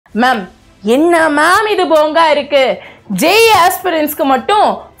Ma'am என்ன ma'am இது போங்கா இருக்கு JEE aspirants-க்கு மட்டும்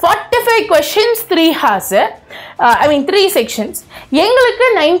 45 questions 3 hours I mean 3 sections எங்களுக்கு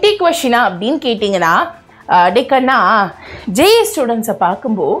 90 question அப்படின்னு கேட்டிங்கன்னா டேக்கண்ணா JEE ஸ்டூடெண்ட்ஸை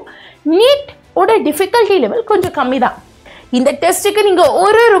பார்க்கும்போது நீட் ஓட டிஃபிகல்ட்டி லெவல் கொஞ்சம் கம்மி தான். இந்த டெஸ்ட்டுக்கு நீங்கள்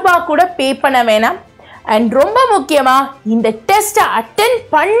 ₹1 கூட பே பண்ண வேணாம். அண்ட் ரொம்ப முக்கியமாக இந்த டெஸ்ட்டை அட்டென்ட்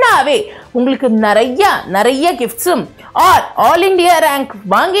பண்ணாவே உங்களுக்கு நிறைய கிஃப்ட்ஸும் are all India rank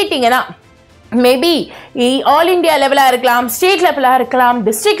வாங்கிட்டீங்கன்னா maybe all India லெவலாக இருக்கலாம், ஸ்டேட் லெவலாக இருக்கலாம்,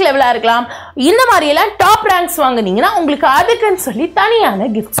 டிஸ்ட்ரிக்ட் லெவலாக இருக்கலாம், இந்த மாதிரியெல்லாம் டாப் ரேங்க்ஸ் வாங்கினீங்கன்னா உங்களுக்கு அதுக்குன்னு சொல்லி தனியான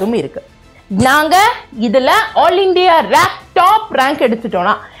கிஃப்ட்ஸும் இருக்குது. நாங்கள் இதில் all India rank top rank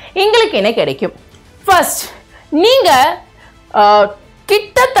எடுத்துட்டோன்னா எங்களுக்கு என்ன கிடைக்கும்? ஃபர்ஸ்ட் நீங்கள்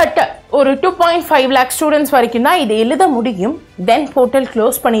கிட்டத்தட்ட ஒரு 2.5 lakh ஸ்டூடெண்ட்ஸ் வரைக்கும் தான் இது எழுத முடியும். தென் போர்ட்டல்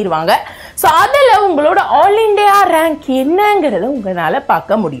க்ளோஸ் பண்ணிடுவாங்க. ஸோ அதில் உங்களோட ஆல் இண்டியா ரேங்க் என்னங்கிறத உங்களால்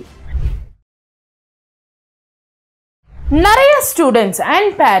பார்க்க முடியும். நிறைய ஸ்டூடெண்ட்ஸ்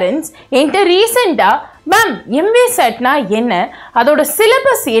அண்ட் பேரண்ட்ஸ் என்கிட்ட ரீசெண்டாக மேம் MVSATனா என்ன, அதோட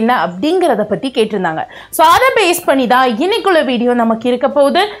சிலபஸ் என்ன அப்படிங்கிறத பற்றி கேட்டிருந்தாங்க. ஸோ அதை பேஸ் பண்ணி தான் இன்னைக்குள்ள வீடியோ நமக்கு இருக்க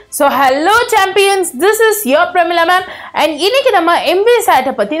போகுது. So hello champions, this is your Pramila ma'am. And இன்னைக்கு நம்ம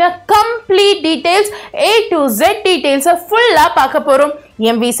MVSATை பற்றின complete details A to Z டீட்டெயில்ஸை ஃபுல்லாக பார்க்க போகிறோம்.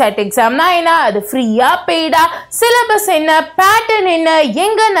 MVSAT எக்ஸாம்னா என்ன, அது ஃப்ரீயா பெய்டா, சிலபஸ் என்ன, பேட்டர்ன் என்ன,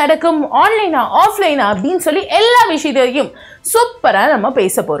 எங்கே நடக்கும், ஆன்லைனா ஆஃப்லைனா அப்படின்னு சொல்லி எல்லா விஷயத்தையும் சூப்பராக நம்ம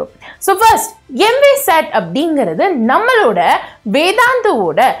பேச போகிறோம். ஸோ ஃபர்ஸ்ட் MVSAT அப்படிங்கிறது நம்மளோட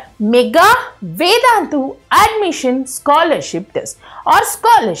வேதாந்துவோட mega Vedantu admission scholarship test or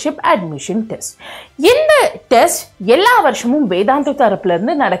scholarship admission test. இந்த டெஸ்ட் எல்லா வருஷமும் வேதாந்து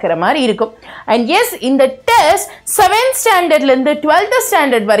தரப்புலேருந்து நடக்கிற மாதிரி இருக்கும். அண்ட் எஸ், இந்த டெஸ்ட் 7th ஸ்டாண்டர்ட்லேருந்து 12th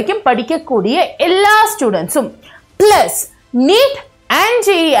ஸ்டாண்டர்ட் வரைக்கும் படிக்கக்கூடிய எல்லா ஸ்டூடெண்ட்ஸும் ப்ளஸ் நீட் அண்ட்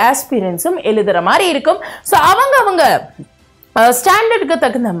JEE ஆஸ்பிரன்ஸும் எழுதுகிற மாதிரி இருக்கும். ஸோ அவங்க ஸ்டாண்டர்டுக்கு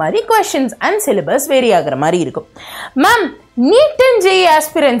தகுந்த மாதிரி கொஷின்ஸ் அண்ட் சிலபஸ் வேரி ஆகிற மாதிரி இருக்கும். மேம் நீட் அண்ட் JEE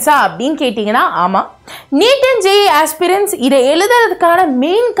ஆஸ்பிரன்ஸா அப்படின்னு கேட்டிங்கன்னா ஆமாம், நீட் அண்ட் JEE ஆஸ்பிரன்ஸ் இதை எழுதுறதுக்கான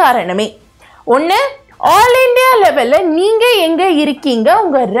மெயின் காரணமே ஒன்று, ஆல் இண்டியா லெவலில் நீங்கள் எங்கே இருக்கீங்க,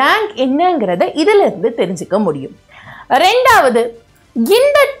 உங்கள் ரேங்க் என்னங்கிறத இதிலிருந்து தெரிஞ்சுக்க முடியும். ரெண்டாவது,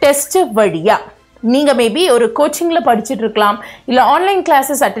 இந்த டெஸ்ட் வழியாக நீங்கள் மேபி ஒரு கோச்சிங்கில் படிச்சுட்டு இருக்கலாம், இல்லை ஆன்லைன்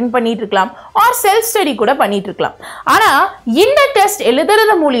கிளாஸஸ் அட்டென்ட் பண்ணிட்டு இருக்கலாம், ஆர் செல்ஃப் ஸ்டடி கூட பண்ணிட்டு இருக்கலாம். ஆனால் இந்த டெஸ்ட்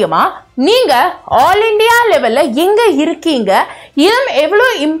எழுதுறது மூலியமா நீங்கள் ஆல் இண்டியா லெவலில் எங்கே இருக்கீங்க, இன்னும் எவ்வளோ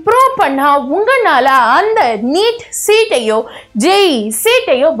இம்ப்ரூவ் பண்ணால் உங்களால் அந்த நீட் சீட்டையோ JEE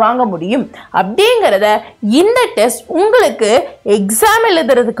சீட்டையோ வாங்க முடியும் அப்படிங்கிறத இந்த டெஸ்ட் உங்களுக்கு எக்ஸாம்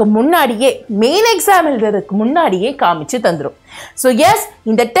எழுதுறதுக்கு முன்னாடியே, மெயின் எக்ஸாம் எழுதுறதுக்கு முன்னாடியே காமிச்சு தந்துடும். ஸோ எஸ்,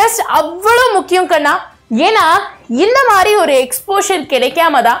 இந்த டெஸ்ட் அவ்வளோ முக்கியம் கண்ணா. ஏன்னா இந்த மாதிரி ஒரு எக்ஸ்போஷர்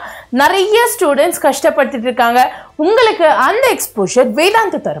கிடைக்காம தான் நிறைய ஸ்டூடெண்ட்ஸ் கஷ்டப்பட்டுட்டு இருக்காங்க. உங்களுக்கு அந்த எக்ஸ்போஷர்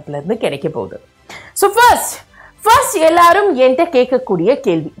வேதாந்த தரப்புல இருந்து கிடைக்க போகுது. ஸோ ஃபர்ஸ்ட் எல்லாரும் என்கிட்ட கேட்கக்கூடிய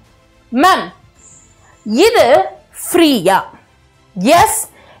கேள்வி, மேம் இது ஃப்ரீயா? எஸ்,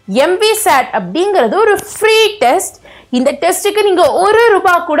 MVSAT அப்படிங்கிறது ஒரு ஃப்ரீ டெஸ்ட். இந்த டெஸ்ட்டுக்கு நீங்கள்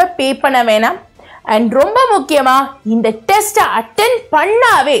 ₹1 கூட பே பண்ண வேணாம். அண்ட் ரொம்ப முக்கியமாக இந்த டெஸ்ட்டை அட்டென்ட்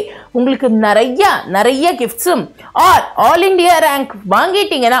பண்ணாவே உங்களுக்கு நிறைய கிஃப்ட்ஸும் are all India rank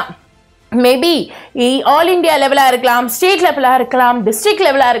வாங்கிட்டீங்கன்னா maybe all India லெவலாக இருக்கலாம், ஸ்டேட் லெவலாக இருக்கலாம், டிஸ்ட்ரிக்ட்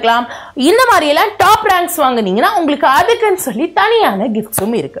லெவலாக இருக்கலாம், இந்த மாதிரியெல்லாம் டாப் ரேங்க்ஸ் வாங்கினீங்கன்னா உங்களுக்கு அதுக்குன்னு சொல்லி தனியான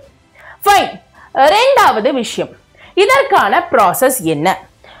கிஃப்ட்ஸும் இருக்குது. ஃபைன். ரெண்டாவது விஷயம், இதற்கான ப்ராசஸ் என்ன?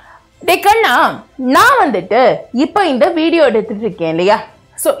 டேக்கண்ணா நான் இப்போ இந்த வீடியோ எடுத்துட்டு இருக்கேன் இல்லையா,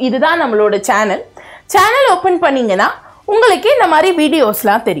 ஸோ இதுதான் நம்மளோட சேனல் ஓப்பன் பண்ணிங்கன்னா உங்களுக்கு இந்த மாதிரி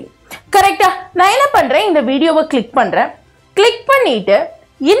வீடியோஸ்லாம் தெரியும். கரெக்டாக நான் என்ன பண்ணுறேன், இந்த வீடியோவை கிளிக் பண்ணுறேன். கிளிக் பண்ணிவிட்டு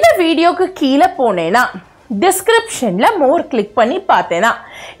இந்த வீடியோக்கு கீழே போனேன்னா டிஸ்கிரிப்ஷனில் மோர் கிளிக் பண்ணி பார்த்தேன்னா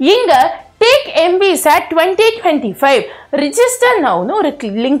இங்கே டேக் MVSAT 2025 ரிஜிஸ்டர் நவுன்னு ஒரு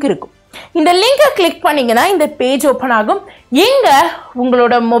லிங்க் இருக்கும். இந்த லிங்கை கிளிக் பண்ணிங்கன்னா இந்த பேஜ் ஓப்பன் ஆகும். இங்கே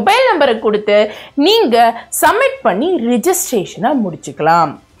உங்களோட மொபைல் நம்பரை கொடுத்து நீங்கள் சப்மிட் பண்ணி ரிஜிஸ்ட்ரேஷனை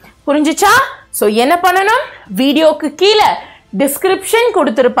முடிச்சுக்கலாம். புரிஞ்சிச்சா? ஸோ என்ன பண்ணணும், வீடியோக்கு கீழே டிஸ்கிரிப்ஷன்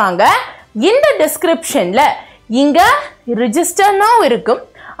கொடுத்துருப்பாங்க. இந்த டிஸ்கிரிப்ஷனில் இங்கே ரிஜிஸ்டர் நவ் இருக்கும்.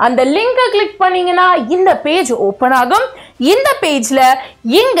 அந்த லிங்கை கிளிக் பண்ணிங்கன்னா இந்த பேஜ் ஓப்பன் ஆகும். இந்த பேஜில்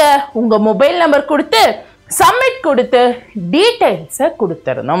இங்கே உங்கள் மொபைல் நம்பர் கொடுத்து சப்மிட் கொடுத்து டீட்டெயில்ஸை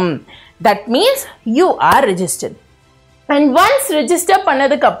கொடுத்துடணும். That means you are registered. And once register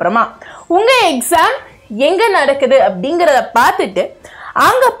பண்ணதுக்கு அப்புறமா உங்கள் எக்ஸாம் எங்கே நடக்குது அப்படிங்கிறத பார்த்துட்டு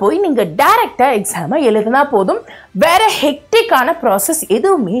அங்கே போய் நீங்கள் டைரெக்டாக எக்ஸாமை எழுதினா போதும். வேறு ஹெக்டிக்கான ப்ராசஸ்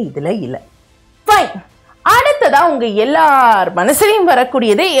எதுவுமே இதில் இல்லை. ஃபைன். அடுத்ததா உங்க எல்லார் மனசுலையும்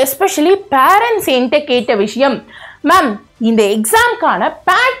வரக்கூடியது எஸ்பெஷலி பேரண்ட்ஸ் என்கிட்ட கேட்ட விஷயம், மேம் இந்த எக்ஸாம்க்கான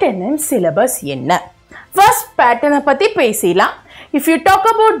பேட்டர்ன் அண்ட் சிலபஸ் என்ன? ஃபர்ஸ்ட் பேட்டர்னை பத்தி பேசலாம். இஃப் யூ டாக்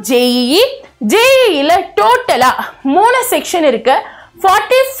அபவுட் ஜேஇஇல டோட்டலா 3 செக்ஷன் இருக்கு.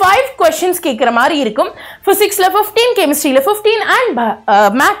 45 questions கேட்குற மாதிரி இருக்கும். பிசிக்ஸ்ல 15, கெமிஸ்ட்ரியில 15 அண்ட்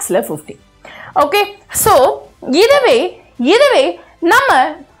மேக்ஸ்ல 15. ஓகே, ஸோ இதுவே நம்ம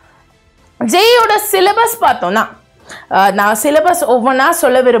ஜேயோட சிலபஸ் பார்த்தோம்னா, நான் சிலபஸ் ஒவ்வொன்றா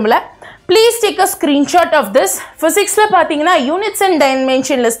சொல்ல விரும்பல. Please take a screenshot of this. ஃபிசிக்ஸில் பார்த்தீங்கன்னா யூனிட்ஸ் அண்ட்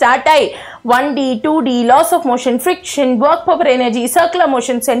டைமென்ஷனில் ஸ்டார்ட் ஆகி 1D 2D loss of motion, friction, work power energy, circular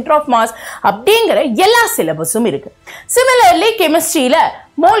motion, centre of mass அப்படிங்கிற எல்லா சிலபஸும் இருக்குது. Similarly கெமிஸ்ட்ரியில்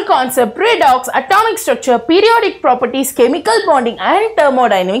mole concept, redox, atomic structure, periodic properties, chemical bonding and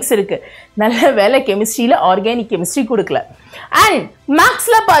thermodynamics இருக்குது. நல்ல வேலை கெமிஸ்ட்ரியில் organic chemistry கொடுக்கல. And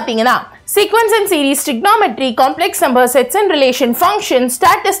மேக்ஸில் பார்த்தீங்கன்னா sequence and series, trigonometry, complex numbers, sets and relation, functions,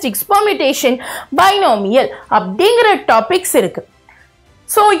 statistics, permutation, binomial அப்படிங்கிற டாபிக்ஸ் இருக்கு.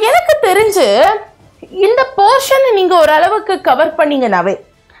 ஸோ எனக்கு தெரிஞ்சு இந்த போர்ஷனை நீங்க ஓரளவுக்கு கவர் பண்ணீங்கன்னாவே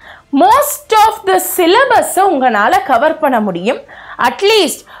மோஸ்ட் ஆஃப் த சிலபஸை உங்களால் கவர் பண்ண முடியும்.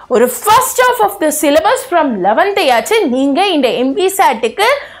 அட்லீஸ்ட் ஒரு first of the syllabus from 11th ஆச்சு நீங்க இந்த MVSATக்கு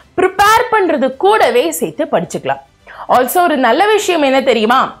ப்ரிப்பேர் பண்றது கூடவே சேர்த்து படிச்சுக்கலாம். ஆல்சோ ஒரு நல்ல விஷயம் என்ன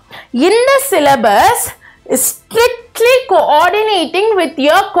தெரியுமா, இந்த syllabus strictly coordinating with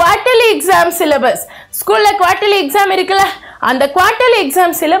your quarterly exam syllabus. ஸ்கூல்ல குவார்டர்லி எக்ஸாம் இருக்குல்ல, அந்த குவார்டர்லி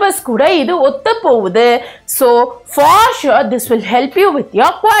எக்ஸாம் சிலபஸ் கூட இது ஒத்து போகுது. So for sure this will help you with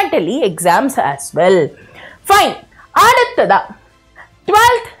your quarterly exams as well. Fine. அடுத்ததா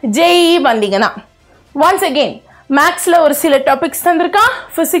 12th ஜேஇ வந்தீங்கன்னா ஒன்ஸ் அகெயின் மேக்ஸில் ஒரு சில டாபிக்ஸ் தந்திருக்கான்,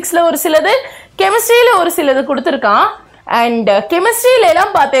 ஃபிசிக்ஸில் ஒரு சிலது, கெமிஸ்ட்ரியில் ஒரு சிலது கொடுத்துருக்கான். அண்ட் கெமிஸ்ட்ரியில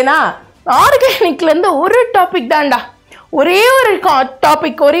எல்லாம் பார்த்தேன்னா ஆர்கானிக்லேருந்து ஒரு டாபிக் தான்டா, ஒரே ஒரு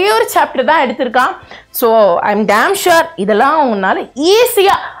டாபிக், ஒரே ஒரு சாப்டர் தான் எடுத்திருக்கான். So I am dam sure இதெல்லாம் உங்களால்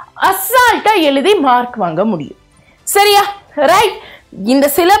ஈஸியாக அசால்ட்டாக எழுதி மார்க் வாங்க முடியும். சரியா? ரைட். இந்த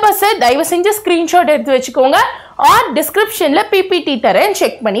சிலபஸை தயவு செஞ்சு ஸ்க்ரீன்ஷாட் எடுத்து வச்சுக்கோங்க, ஆர் டிஸ்கிரிப்ஷனில் பிபிடி தரேன்,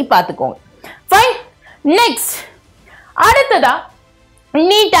 செக் பண்ணி பார்த்துக்கோங்க. ஃபைன். நெக்ஸ்ட் அடுத்ததா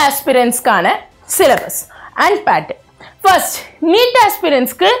NEET ஆஸ்பிரன்ஸ்க்கான syllabus and pattern. First NEET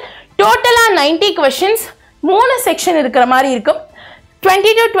ஆஸ்பிரன்ஸ்க்கு டோட்டலா 90 questions 3 செக்ஷன் இருக்கிற மாதிரி இருக்கும்.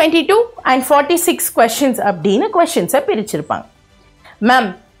 22 அண்ட் 46 questions அப்படின்னு கொஸ்டின்ஸை பிரிச்சிருப்பாங்க. மேம்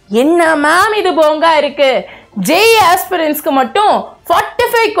என்ன மேம் இது போங்கா இருக்கு, ஜேஇ ஆஸ்பிரன்ஸ்க்கு மட்டும்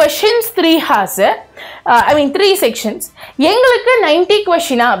 45 questions 3 hours, 3 sections, எங்களுக்கு 90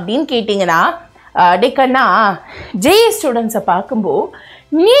 question அப்படின்னு கேட்டிங்கன்னா டேக்கண்ணா ஜேஇ ஸ்டூடெண்ட்ஸை பார்க்கும்போது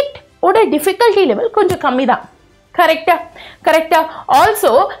நீட் ஓட டிஃபிகல்ட்டி லெவல் கொஞ்சம் கம்மி தான். கரெக்டா?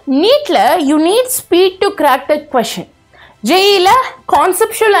 Also நீட்ல you need speed to crack the question. ஜேஇல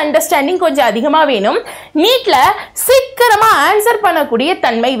conceptual understanding கொஞ்சம் அதிகமாக வேணும், நீட்ல சீக்கிரமாக ஆன்சர் பண்ணக்கூடிய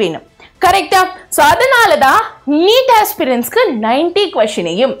தன்மை வேணும். கரெக்டா? ஸோ அதனால தான் நீட் ஆஸ்பிரன்ஸ்க்கு 90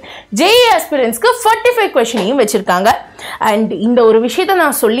 கொஸ்டினையும் ஜேஇ ஆஸ்பிரன்ஸ்க்கு 45 கொஸ்டினையும் வச்சுருக்காங்க. அண்ட் இந்த ஒரு விஷயத்தை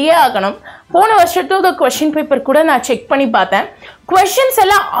நான் சொல்லியே ஆகணும். போன வருஷத்தோட கொஸ்டின் பேப்பர் கூட நான் செக் பண்ணி பார்த்தேன். கொஸ்டின்ஸ்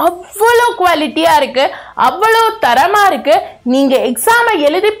எல்லாம் அவ்வளோ குவாலிட்டியாக இருக்குது, அவ்வளோ தரமாக இருக்குது. நீங்கள் எக்ஸாமை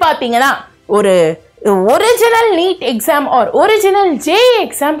எழுதி பார்த்தீங்கன்னா ஒரு original NEET exam R original JE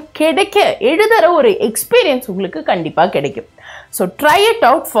exam எழுதுகிற ஒரு எக்ஸ்பீரியன்ஸ் உங்களுக்கு கண்டிப்பாக கிடைக்கும். So try it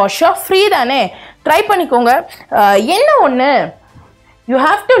out for sure. Free தானே, ட்ரை பண்ணிக்கோங்க. என்ன ஒன்று, you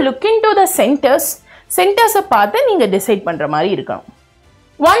have to look in to the சென்டர்ஸை பார்த்து நீங்கள் டிசைட் பண்ணுற மாதிரி இருக்கணும்.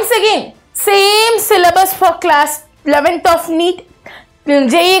 Once again same syllabus for class 11th of NEET.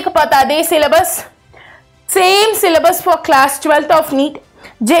 ஜேஇக்கு பார்த்தா அதே syllabus, same syllabus for class 12th of NEET.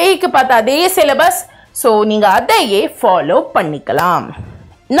 ஜேஇக்கு பார்த்தா அதே சிலபஸ். ஸோ நீங்கள் அதையே ஃபாலோ பண்ணிக்கலாம்.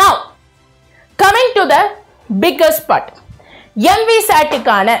 Now coming to the biggest part,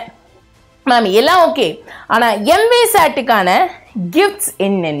 MVSATக்கான ma'am எல்லாம் ஓகே, ஆனால் MVSATக்கான கிஃப்ட்ஸ்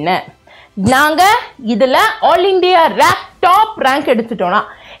என்னென்ன? நாங்கள் இதில் ஆல் இண்டியா டாப் ரேங்க் எடுத்துட்டோன்னா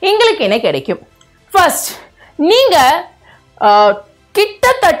எங்களுக்கு என்ன கிடைக்கும்? ஃபர்ஸ்ட் நீங்கள்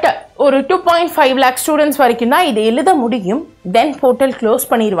கிட்டத்தட்ட ஒரு 2.5 lakh ஸ்டூடெண்ட்ஸ் வரைக்கும் தான் இது எழுத முடியும். தென் போர்ட்டல் க்ளோஸ்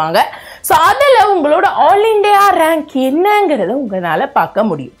பண்ணிடுவாங்க. ஸோ அதில் உங்களோட ஆல் இண்டியா ரேங்க் என்னங்கிறத உங்களால் பார்க்க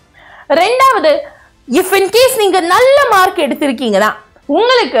முடியும். ரெண்டாவது, இஃப் இன் கேஸ் நீங்கள் நல்ல மார்க் எடுத்திருக்கீங்கன்னா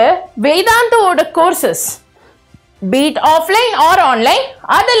உங்களுக்கு வேதாந்தோட courses beat offline R online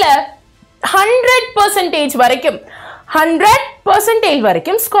அதில் 100% வரைக்கும்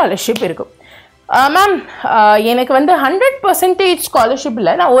ஸ்காலர்ஷிப் இருக்கும். மேம் எனக்கு 100% ஸ்காலர்ஷிப்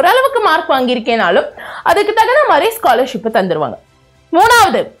இல்லை, நான் ஓரளவுக்கு மார்க் வாங்கியிருக்கேனாலும் அதுக்கு தகுந்த மாதிரி ஸ்காலர்ஷிப்பை தந்துடுவாங்க.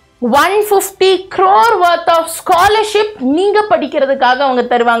 மூணாவது, 150 crore worth of scholarship நீங்க படிக்கிறதுக்காக அவங்க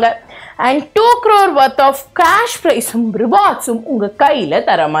தருவாங்க and 2 crore worth of cash prizeum rewardsum உங்க கையில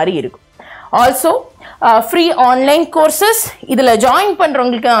தர மாதிரி இருக்கும். Also free online courses இதுல ஜாயின்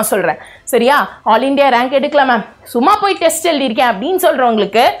பண்றவங்களுக்கு நான் சொல்றேன் சரியா. ஆல் இந்தியா ரேங்க் எடுக்கலாம் மேம், சும்மா போய் டெஸ்ட் எழுதிருக்கேன் அப்படின்னு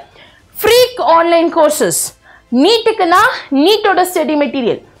சொல்றவங்களுக்கு free online courses. நீட்டுக்குனா நீட்டோட study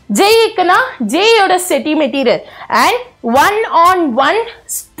material, ஜேஇக்குனா ஜேயோட study material and 1-on-1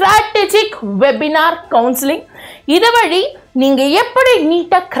 strategic webinar counselling. இது வழி நீங்க எப்படி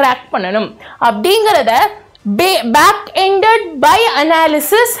நீட்டா கிராக் பண்ணணும் அப்படிங்கறத back ended by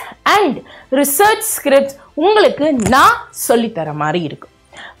analysis and research scripts உங்களுக்கு நான் சொல்லித்தர மாதிரி இருக்கும்.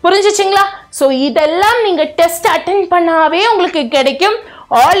 புரிஞ்சுச்சுங்களா? ஸோ இதெல்லாம் நீங்க டெஸ்ட் அட்டென்ட் பண்ணாவே உங்களுக்கு கிடைக்கும்.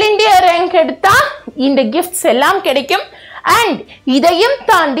 ஆல் இந்தியா ரேங்க் எடுத்தா இந்த கிஃப்ட்ஸ் எல்லாம் கிடைக்கும். அண்ட் இதையும்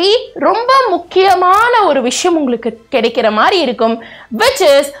தாண்டி ரொம்ப முக்கியமான ஒரு விஷயம் உங்களுக்கு கிடைக்கிற மாதிரி இருக்கும், which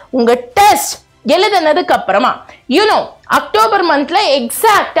is உங்க டெஸ்ட் எழுதுனதுக்கு அப்புறமா அக்டோபர் மந்த்ல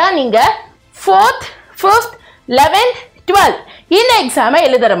எக்ஸாக்டா நீங்க 4th, 5th, 11th, 12th இந்த எக்ஸாமை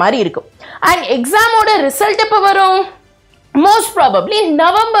எழுதுற மாதிரி இருக்கும். அண்ட் எக்ஸாமோட ரிசல்ட் எப்போ வரும்? மோஸ்ட் ப்ராபப்ளி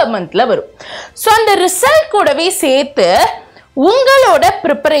நவம்பர் மந்த்ல வரும். ஸோ அந்த ரிசல்ட் கூடவே சேர்த்து உங்களோட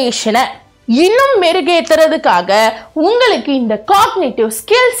ப்ரிப்பரேஷனை இன்னும் மெருகேற்றுறதுக்காக உங்களுக்கு இந்த காக்னிட்டிவ்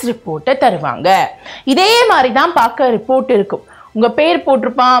ஸ்கில்ஸ் ரிப்போர்ட்டை தருவாங்க. இதே மாதிரி தான் பார்க்க ரிப்போர்ட் இருக்கும். உங்கள் பேர்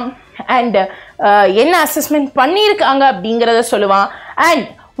போட்டிருப்பான் அண்ட் என்ன அசஸ்மெண்ட் பண்ணியிருக்காங்க அப்படிங்கிறத சொல்லுவான் அண்ட்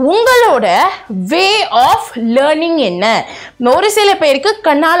உங்களோட வே ஆஃப் லேர்னிங் என்ன. ஒரு சில பேருக்கு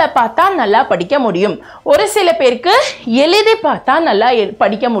கண்ணால் பார்த்தா நல்லா படிக்க முடியும், ஒரு சில பேருக்கு எழுதி பார்த்தா நல்லா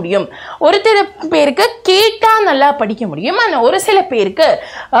படிக்க முடியும், ஒரு சில பேருக்கு கேட்டால் நல்லா படிக்க முடியும், ஆனால் ஒரு சில பேருக்கு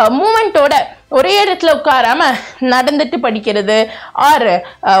மூமெண்ட்டோட ஒரே இடத்துல உட்காராம நடந்துட்டு படிக்கிறது ஆர்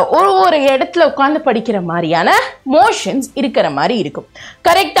ஒரு இடத்துல உட்காந்து படிக்கிற மாதிரியான மோஷன்ஸ் இருக்கிற மாதிரி இருக்கும்.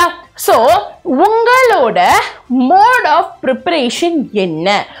 கரெக்டா? ஸோ உங்களோட மோட் ஆஃப் ப்ரிப்பரேஷன் என்ன,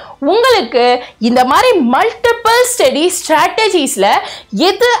 உங்களுக்கு இந்த மாதிரி மல்டிபிள் ஸ்டடி ஸ்ட்ராட்டஜிஸ்ல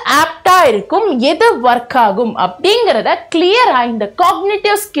எது ஆப்டா இருக்கும், எது ஒர்க் ஆகும் அப்படிங்கிறத கிளியரா இந்த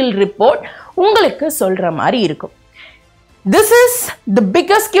காக்னிட்டிவ் ஸ்கில் ரிப்போர்ட் உங்களுக்கு சொல்ற மாதிரி இருக்கும். This is the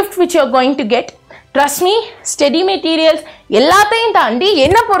biggest gift which you are going to get. Trust me, study materials எல்லாத்தையும் தாண்டி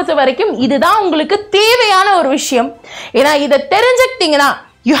என்ன பொறுத்த வரைக்கும் இதுதான் உங்களுக்கு தேவையான ஒரு விஷயம். ஏன்னா இதை தெரிஞ்சுக்கிட்டீங்கன்னா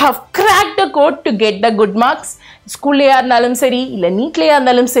you have cracked the code to get the good marks. ஸ்கூல்லையா இருந்தாலும் சரி, இல்லை நீட்லையா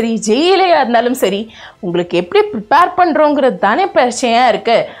இருந்தாலும் சரி, ஜேஇலையா இருந்தாலும் சரி, உங்களுக்கு எப்படி ப்ரிப்பேர் பண்ணுறோங்கிறது தானே பிரச்சனையா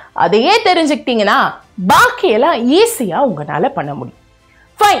இருக்கு. அதையே தெரிஞ்சுக்கிட்டீங்கன்னா பாக்கியெல்லாம் ஈஸியாக உங்களால் பண்ண முடியும்.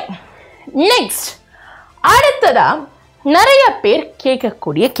 ஃபைன். நெக்ஸ்ட் அடுத்ததா நிறைய பேர்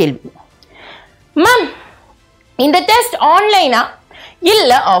கேட்கக்கூடிய கேள்வி, மேம் இந்த டெஸ்ட் ஆன்லைனா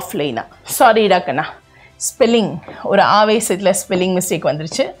இல்லை ஆஃப்லைனா? சாரி டாக்கண்ணா, ஸ்பெல்லிங் ஒரு ஆவேசத்தில் ஸ்பெல்லிங் மிஸ்டேக்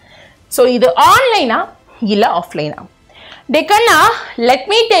வந்துருச்சு. ஸோ இது ஆன்லைனா இல்லை ஆஃப்லைனா? டேக்கண்ணா let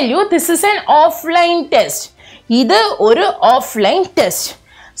me tell you, this is an offline test. இது ஒரு ஆஃப்லைன் டெஸ்ட்.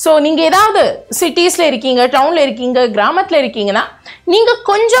 ஸோ நீங்கள் ஏதாவது சிட்டிஸில் இருக்கீங்க, டவுனில் இருக்கீங்க, கிராமத்தில் இருக்கீங்கன்னா நீங்கள்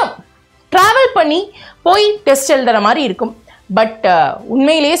கொஞ்சம் ட்ராவல் பண்ணி போய் டெஸ்ட் எழுதுகிற மாதிரி இருக்கும். பட்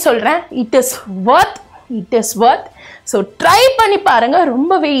உண்மையிலேயே சொல்கிறேன், it is worth. So try பண்ணி பாருங்கள்,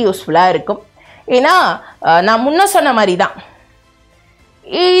 ரொம்பவே யூஸ்ஃபுல்லாக இருக்கும். ஏன்னா நான் முன்ன சொன்ன மாதிரி தான்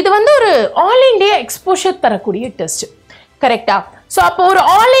இது வந்து ஒரு ஆல் இண்டியா எக்ஸ்போஷர் தரக்கூடிய டெஸ்ட். கரெக்டா? ஸோ அப்போ ஒரு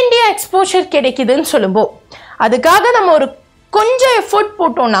ஆல் இண்டியா எக்ஸ்போஷர் கிடைக்குதுன்னு சொல்லும்போது அதுக்காக நம்ம ஒரு கொஞ்சம் எஃபோர்ட்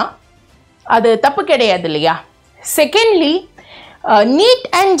போட்டோம்னா அது தப்பு கிடையாது இல்லையா? செகண்ட்லி நீட்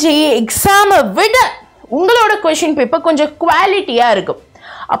அண்ட் ஜேஇ எக்ஸாமை விட உங்களோட கொஷின் பேப்பர் கொஞ்சம் குவாலிட்டியாக இருக்கும்.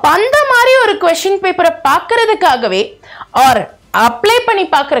 அப்போ அந்த மாதிரி ஒரு கொஷின் பேப்பரை பார்க்கறதுக்காகவே ஆர் அப்ளை பண்ணி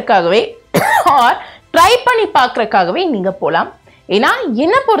பார்க்கறதுக்காகவே ஆர் ட்ரை பண்ணி பார்க்கறதுக்காகவே நீங்கள் போகலாம். ஏன்னா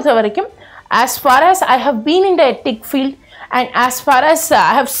என்னை பொறுத்த வரைக்கும் as far as I have been in the EdTech field and as far as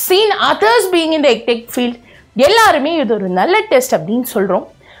I have seen others being in the EdTech field, எல்லாருமே இது ஒரு நல்ல டெஸ்ட் அப்படின்னு சொல்கிறோம்.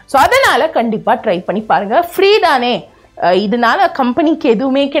 ஸோ அதனால் கண்டிப்பாக ட்ரை பண்ணி பாருங்கள். ஃப்ரீ தானே, இதனால கம்பெனிக்கு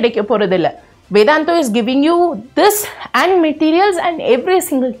எதுவுமே கிடைக்க போகிறதில்ல. Vedantu is giving you this and materials and every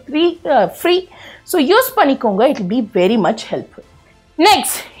single free. So use பண்ணிக்கோங்க, it will be very much helpful.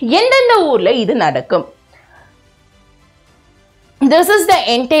 Next, எந்தெந்த ஊரில் இது நடக்கும்? This is the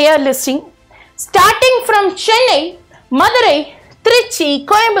entire listing starting from Chennai, Madurai, Trichy,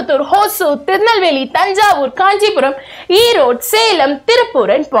 Coimbatore, Hosur, Tirunelveli, Thanjavur, Kanchipuram, Erode, Salem,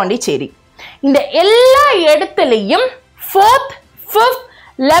 Tiruppur and Pondicherry. இந்த எல்லா இடத்துலையும் 4th, 5th,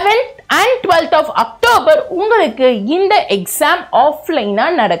 11th and 12th of October உங்களுக்கு இந்த எக்ஸாம் ஆஃப்லைனா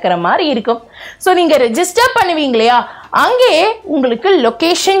நடக்கிற மாதிரி இருக்கும். ஸோ நீங்கள் ரெஜிஸ்டர் பண்ணுவீங்க இல்லையா, அங்கே உங்களுக்கு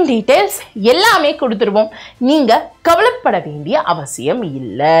லொகேஷன் டீடைல்ஸ் எல்லாமே கொடுத்துருவோம். நீங்க கவலைப்பட வேண்டிய அவசியம்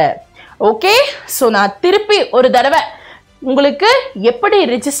இல்லை. ஓகே, ஸோ நான் திருப்பி ஒரு தடவை உங்களுக்கு எப்படி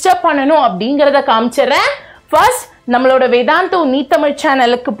ரெஜிஸ்டர் பண்ணணும் அப்படிங்கிறத காமிச்சிடுறேன். ஃபர்ஸ்ட் நம்மளோட வேதாந்து நீட் தமிழ்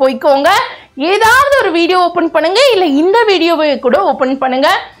சேனலுக்கு போய்க்கோங்க. ஏதாவது ஒரு வீடியோ ஓப்பன் பண்ணுங்க, இல்லை இந்த வீடியோவை கூட ஓப்பன் பண்ணுங்க.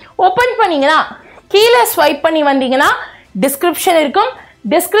 ஓப்பன் பண்ணீங்கன்னா கீழே ஸ்வைப் பண்ணி வந்தீங்கன்னா டிஸ்கிரிப்ஷன் இருக்கும்.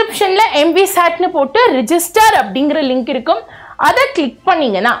 டிஸ்கிரிப்ஷன்ல MVSATனு போட்டு ரிஜிஸ்டர் அப்படிங்கிற லிங்க் இருக்கும். அதை கிளிக்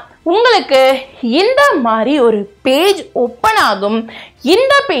பண்ணீங்கன்னா உங்களுக்கு இந்த மாதிரி ஒரு பேஜ் ஓப்பன் ஆகும்.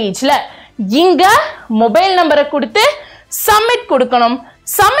 இந்த பேஜ்ல இங்க மொபைல் நம்பரை கொடுத்து சப்மிட் கொடுக்கணும்.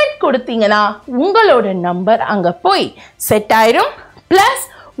 சப்மிட் கொடுத்தீங்கன்னா உங்களோட நம்பர் அங்க போய் செட் ஆயிரும். பிளஸ்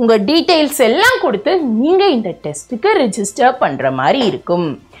உங்க டீடைல்ஸ் எல்லாம் கொடுத்து நீங்க இந்த டெஸ்ட்டுக்கு ரெஜிஸ்டர் பண்ற மாதிரி இருக்கும்.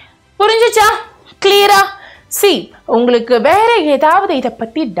 புரிஞ்சுச்சா? கிளியரா? சி, உங்களுக்கு வேற ஏதாவது இதை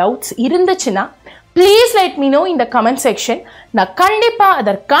பத்தி டவுட்ஸ் இருந்துச்சுன்னா ப்ளீஸ் லெட் மீ நோ இந்த கமெண்ட் செக்ஷன். நான் கண்டிப்பா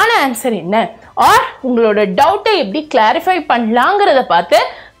அதற்கான ஆன்சர் என்ன ஆர் உங்களோட டவுட்டை எப்படி கிளாரிஃபை பண்ணலாங்கிறத பார்த்து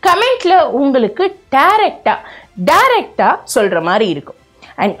கமெண்ட்ல உங்களுக்கு டைரக்டா சொல்ற மாதிரி இருக்கும்.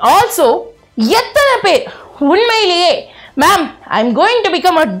 அண்ட் ஆல்சோ எத்தனை பேர் உண்மையிலேயே ma'am I am going to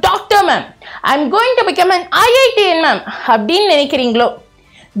become a doctor ma'am, I am going to become an IITN ma'am அப்படின்னு நினைக்கிறீங்களோ,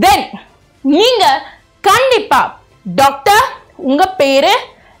 தென் நீங்க கண்டிப்பா டாக்டர் உங்க பேரு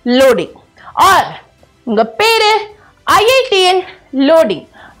லோடிங் ஆர் உங்க பேரு IITN லோடிங்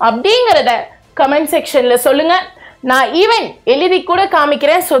அப்படிங்கிறத கமெண்ட் செக்ஷன்ல சொல்லுங்க. நான் ஈவன் எழுதி கூட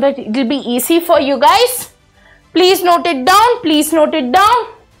காமிக்கிறேன், so that it will be easy for you guys. Please note it down, please note it down.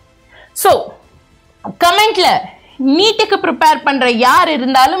 So கமெண்ட்ல நீட்டுக்கு ப்ரிப்பேர் பண்ற யார்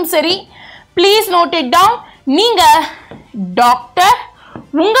இருந்தாலும் சரி, ப்ளீஸ் நோட் இட் டவுன். நீங்க டாக்டர்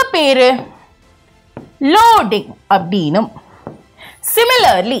உங்க பேரு லோடிங் அப்படின்னும்,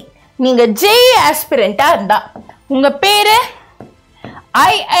 சிமிலர்லி நீங்க JEE ஆஸ்பிரண்டா இருந்தா உங்க பேரு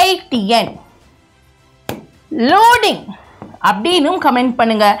IITN லோடிங் அப்படின்னும் கமெண்ட்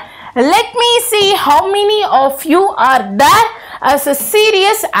பண்ணுங்க. Let me see how many of you are there as a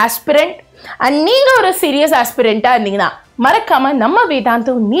serious aspirant. And நீங்க ஒரு சீரியஸ் ஆஸ்பிரண்டா இருந்தீங்கன்னா மறக்காம நம்ம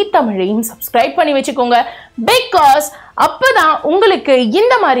வேதாந்து நீட் தமிழையும் சப்ஸ்கிரைப் பண்ணி வச்சுக்கோங்க. பிகாஸ் அப்பதான் உங்களுக்கு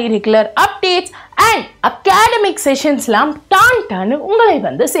இந்த மாதிரி ரெகுலர் அப்டேட்ஸ் அண்ட் அகாடமிக் செஷன்ஸ்லாம் டான்னு உங்களை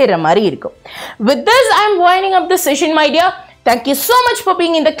வந்து சேர்ற மாதிரி இருக்கும். With this, I am winding up the session, my dear. Thank you so much for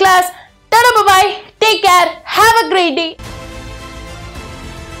being in the class. Tada, bye bye. Take care. Have a great day.